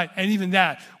to God, and even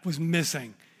that was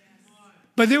missing.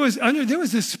 But there was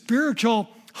this spiritual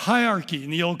hierarchy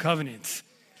in the old covenant.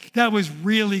 That was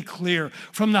really clear.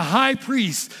 From the high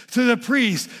priest to the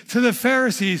priests to the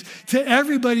Pharisees to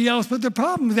everybody else. But the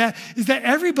problem with that is that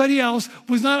everybody else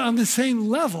was not on the same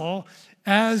level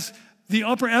as the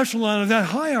upper echelon of that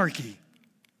hierarchy.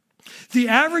 The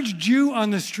average Jew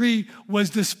on the street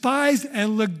was despised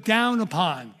and looked down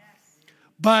upon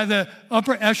by the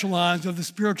upper echelons of the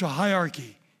spiritual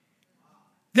hierarchy.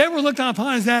 They were looked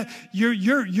upon as that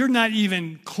you're not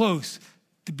even close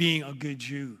to being a good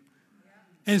Jew.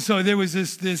 And so there was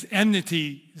this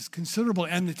enmity, this considerable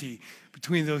enmity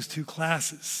between those two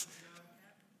classes.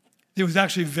 There was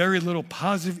actually very little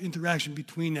positive interaction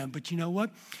between them. But you know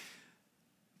what?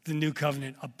 The new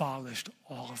covenant abolished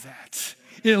all of that.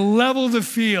 It leveled the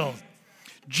field.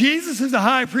 Jesus is the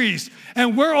high priest,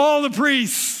 and we're all the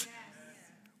priests.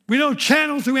 We don't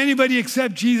channel through anybody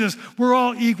except Jesus. We're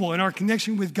all equal, and our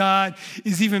connection with God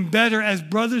is even better as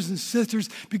brothers and sisters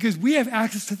because we have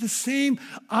access to the same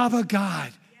Abba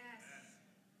God.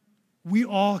 We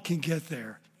all can get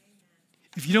there.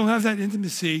 If you don't have that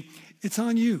intimacy, it's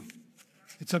on you.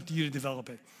 It's up to you to develop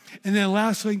it. And then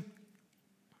lastly,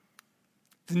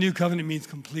 the new covenant means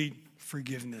complete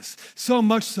forgiveness. So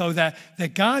much so that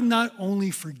God not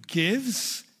only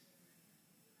forgives,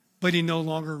 but he no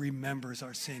longer remembers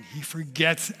our sin. He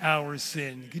forgets our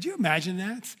sin. Could you imagine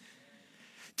that?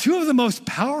 Two of the most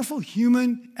powerful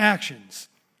human actions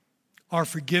are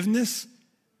forgiveness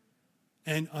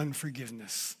and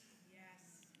unforgiveness.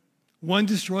 One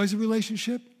destroys a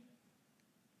relationship,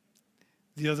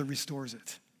 the other restores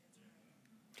it.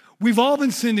 We've all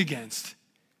been sinned against,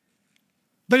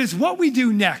 but it's what we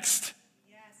do next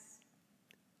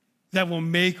that will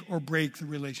make or break the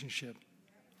relationship.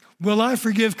 Will I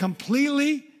forgive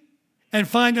completely and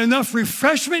find enough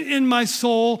refreshment in my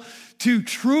soul to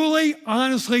truly,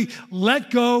 honestly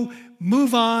let go,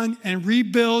 move on, and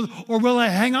rebuild? Or will I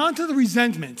hang on to the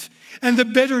resentment and the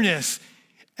bitterness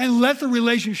and let the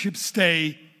relationship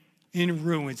stay in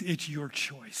ruins. It's your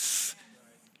choice.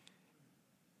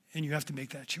 And you have to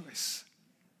make that choice.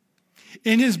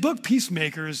 In his book,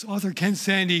 Peacemakers, author Ken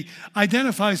Sande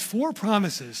identifies 4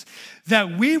 promises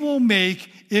that we will make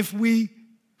if we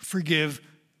forgive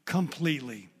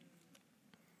completely.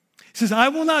 He says, I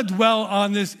will not dwell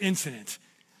on this incident.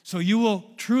 So you will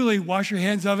truly wash your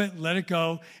hands of it, let it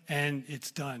go, and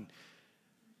it's done.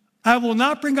 I will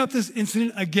not bring up this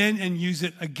incident again and use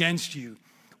it against you,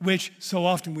 which so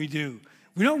often we do.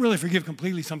 We don't really forgive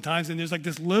completely sometimes, and there's like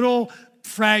this little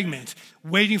fragment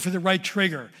waiting for the right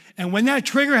trigger. And when that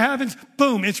trigger happens,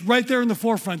 boom, it's right there in the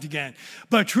forefront again.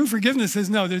 But true forgiveness says,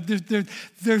 no,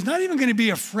 there's not even going to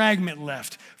be a fragment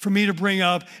left for me to bring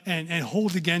up and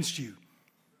hold against you.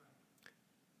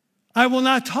 I will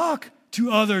not talk to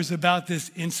others about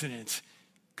this incident.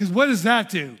 Because what does that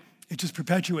do? It just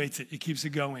perpetuates it. It keeps it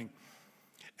going.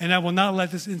 And I will not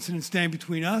let this incident stand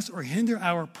between us or hinder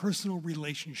our personal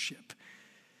relationship.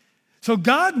 So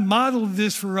God modeled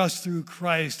this for us through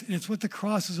Christ, and it's what the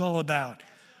cross is all about.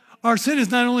 Our sin is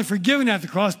not only forgiven at the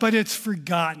cross, but it's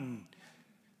forgotten.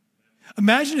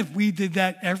 Imagine if we did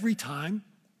that every time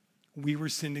we were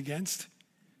sinned against.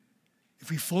 If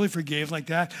we fully forgave like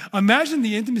that, imagine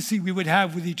the intimacy we would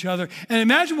have with each other, and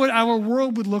imagine what our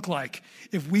world would look like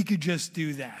if we could just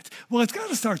do that. Well, it's got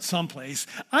to start someplace.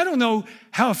 I don't know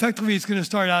how effectively it's going to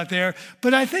start out there,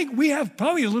 but I think we have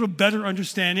probably a little better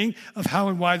understanding of how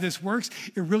and why this works.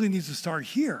 It really needs to start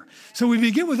here. So we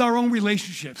begin with our own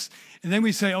relationships, and then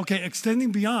we say, okay,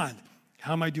 extending beyond,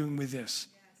 how am I doing with this?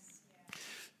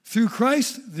 Through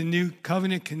Christ, the new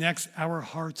covenant connects our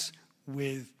hearts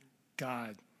with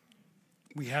God.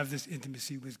 We have this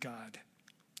intimacy with God.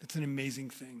 It's an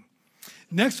amazing thing.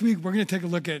 Next week, we're going to take a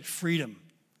look at freedom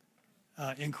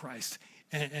in Christ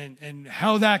and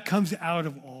how that comes out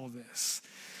of all this.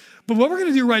 But what we're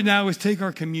going to do right now is take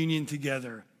our communion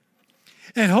together.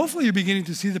 And hopefully you're beginning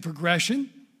to see the progression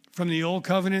from the old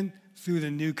covenant through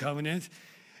the new covenant.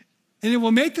 And it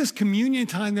will make this communion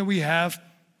time that we have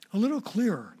a little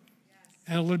clearer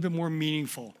and a little bit more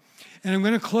meaningful. And I'm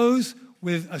going to close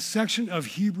with a section of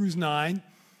Hebrews 9.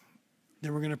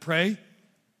 Then we're going to pray,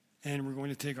 and we're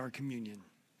going to take our communion.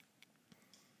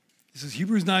 This is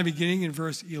Hebrews 9, beginning in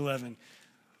verse 11.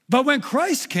 But when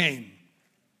Christ came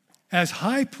as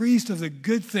high priest of the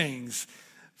good things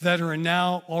that are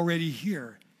now already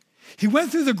here, he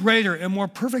went through the greater and more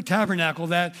perfect tabernacle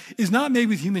that is not made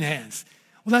with human hands.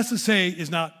 Well, that's to say,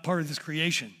 is not part of this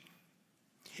creation.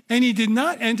 And he did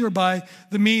not enter by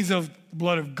the means of the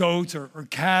blood of goats or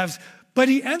calves, but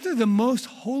he entered the most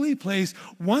holy place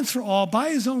once for all by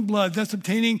his own blood, thus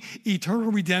obtaining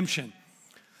eternal redemption.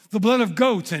 The blood of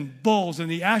goats and bulls and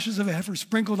the ashes of a heifer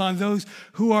sprinkled on those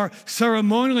who are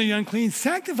ceremonially unclean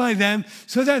sanctify them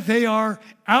so that they are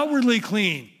outwardly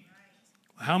clean.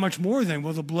 How much more then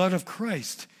will the blood of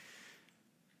Christ,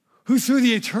 who through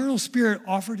the eternal Spirit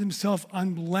offered himself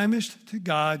unblemished to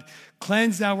God,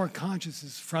 cleanse our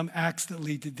consciences from acts that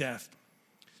lead to death,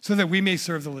 so that we may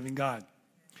serve the living God.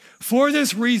 For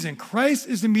this reason, Christ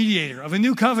is the mediator of a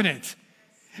new covenant,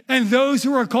 and those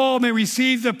who are called may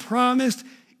receive the promised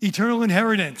eternal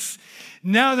inheritance,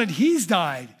 now that he's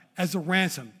died as a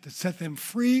ransom to set them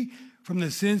free from the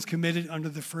sins committed under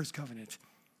the first covenant.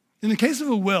 In the case of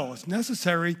a will, it's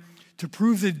necessary to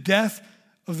prove the death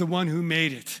of the one who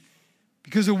made it,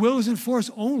 because a will is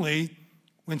enforced only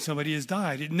when somebody has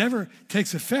died. It never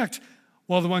takes effect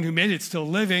while the one who made it is still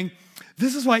living.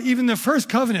 This is why even the first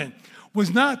covenant was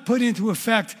not put into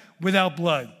effect without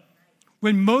blood.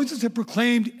 When Moses had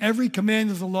proclaimed every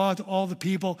command of the law to all the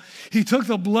people, he took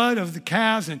the blood of the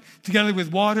calves and together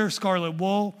with water, scarlet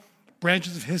wool,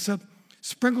 branches of hyssop,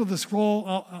 sprinkled the scroll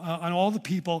on all the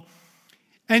people.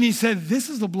 And he said, this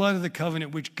is the blood of the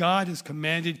covenant which God has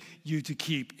commanded you to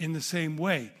keep. In the same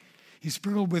way, he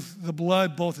sprinkled with the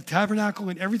blood both the tabernacle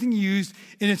and everything used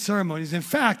in its ceremonies. In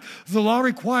fact, the law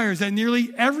requires that nearly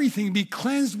everything be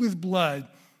cleansed with blood.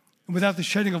 And without the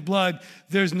shedding of blood,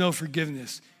 there's no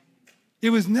forgiveness.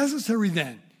 It was necessary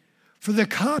then for the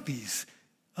copies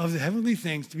of the heavenly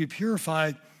things to be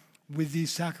purified with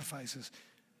these sacrifices,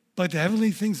 but the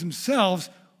heavenly things themselves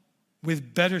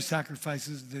with better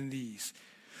sacrifices than these.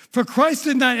 For Christ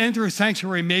did not enter a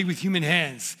sanctuary made with human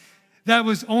hands. That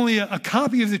was only a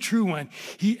copy of the true one.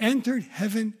 He entered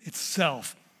heaven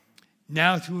itself,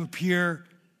 now to appear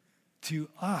to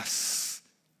us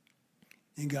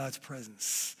in God's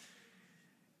presence.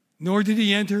 Nor did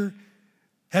he enter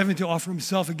heaven to offer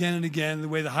himself again and again, the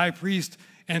way the high priest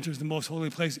enters the most holy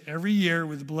place every year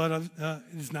with the blood of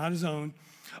is not his own.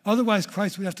 Otherwise,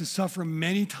 Christ would have to suffer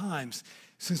many times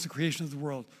since the creation of the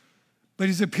world. But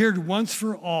he's appeared once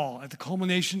for all at the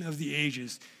culmination of the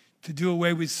ages to do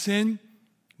away with sin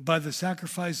by the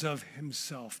sacrifice of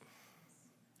himself.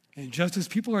 And just as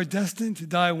people are destined to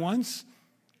die once,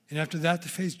 and after that to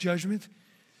face judgment,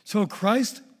 so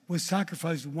Christ was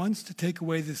sacrificed once to take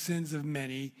away the sins of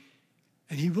many,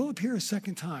 and he will appear a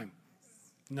second time,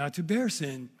 not to bear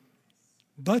sin,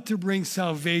 but to bring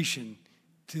salvation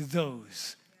to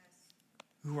those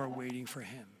who are waiting for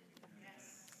him.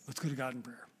 Let's go to God in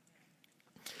prayer.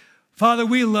 Father,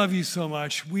 we love you so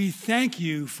much. We thank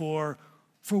you for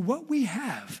what we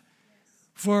have,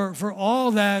 for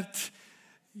all that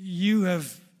you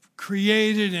have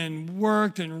created and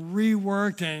worked and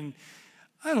reworked. And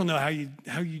I don't know how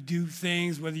you do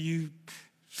things, whether you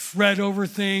fret over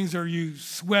things or you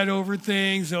sweat over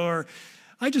things, or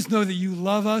I just know that you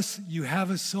love us. You have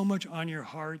us so much on your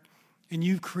heart, and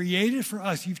you've created for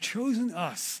us. You've chosen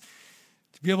us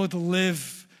to be able to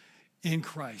live in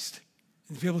Christ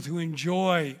and to be able to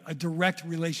enjoy a direct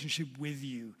relationship with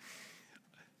you.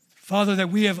 Father, that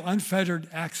we have unfettered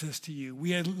access to you.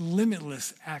 We had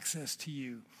limitless access to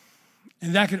you.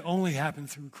 And that could only happen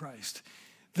through Christ.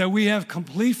 That we have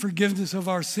complete forgiveness of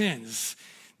our sins.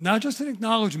 Not just an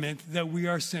acknowledgement that we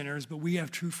are sinners, but we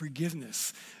have true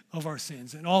forgiveness of our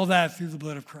sins. And all that through the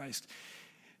blood of Christ.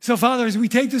 So, Father, as we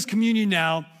take this communion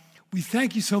now, we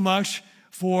thank you so much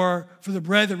for the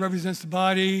bread that represents the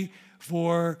body,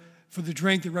 for the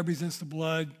drink that represents the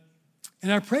blood.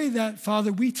 And I pray that,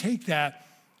 Father, we take that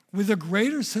with a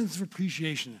greater sense of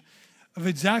appreciation of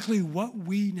exactly what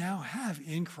we now have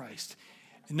in Christ.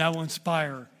 And that will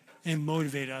inspire and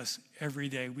motivate us every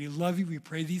day. We love you. We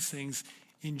pray these things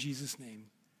in Jesus' name.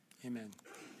 Amen.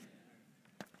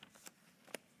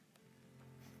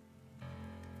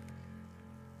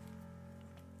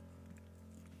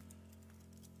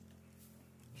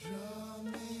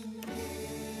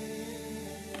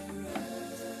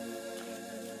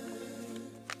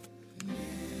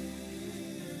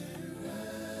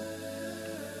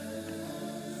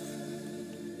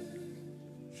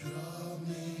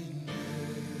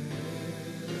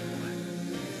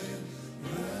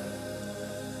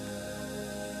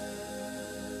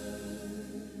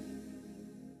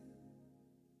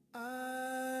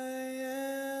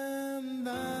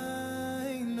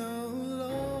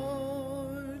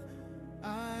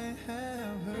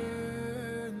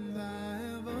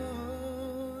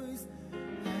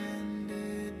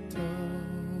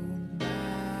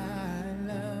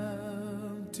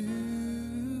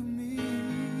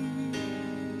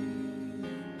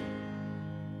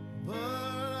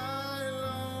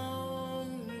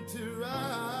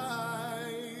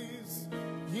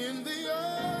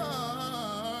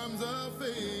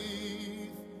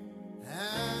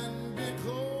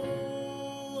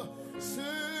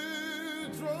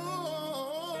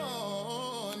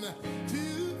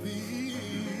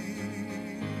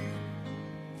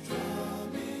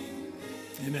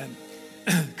 Amen.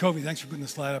 Kobe, thanks for putting the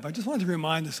slide up. I just wanted to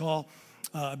remind us all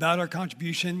about our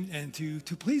contribution and to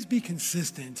please be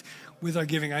consistent with our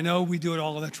giving. I know we do it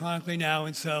all electronically now,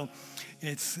 and so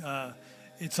it's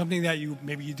something that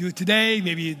maybe you do it today,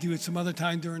 maybe you do it some other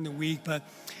time during the week, but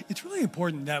it's really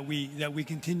important that we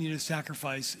continue to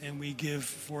sacrifice and we give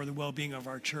for the well-being of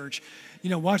our church.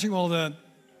 You know, watching all the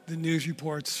news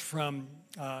reports from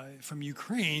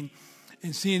Ukraine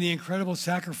and seeing the incredible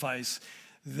sacrifice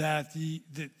that the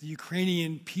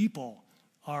Ukrainian people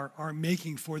are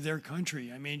making for their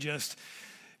country. I mean, just,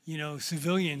 you know,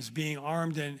 civilians being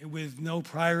armed and with no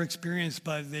prior experience,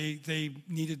 but they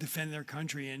need to defend their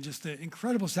country, and just the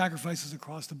incredible sacrifices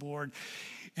across the board.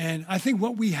 And I think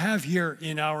what we have here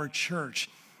in our church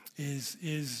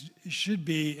should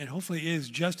be, and hopefully is,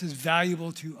 just as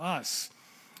valuable to us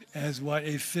as what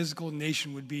a physical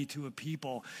nation would be to a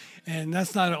people. And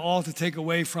that's not at all to take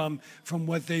away from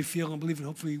what they feel and believe, and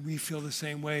hopefully we feel the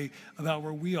same way about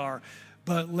where we are.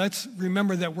 But let's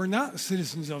remember that we're not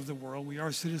citizens of the world. We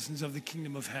are citizens of the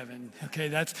kingdom of heaven. Okay,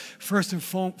 that's first and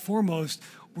foremost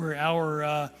where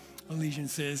our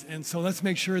allegiance is. And so let's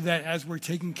make sure that as we're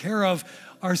taking care of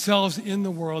ourselves in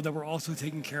the world, that we're also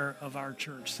taking care of our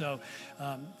church. So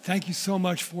thank you so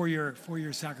much for your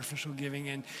sacrificial giving.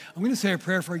 And I'm going to say a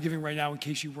prayer for our giving right now in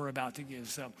case you were about to give.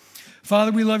 So,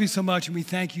 Father, we love you so much, and we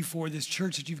thank you for this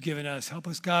church that you've given us. Help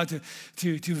us, God,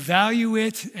 to value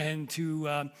it and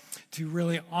to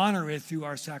really honor it through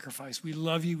our sacrifice. We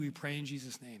love you. We pray in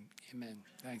Jesus' name. Amen.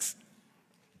 Thanks.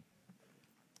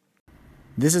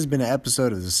 This has been an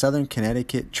episode of the Southern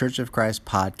Connecticut Church of Christ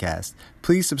podcast.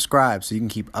 Please subscribe so you can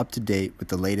keep up to date with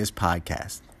the latest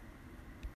podcast.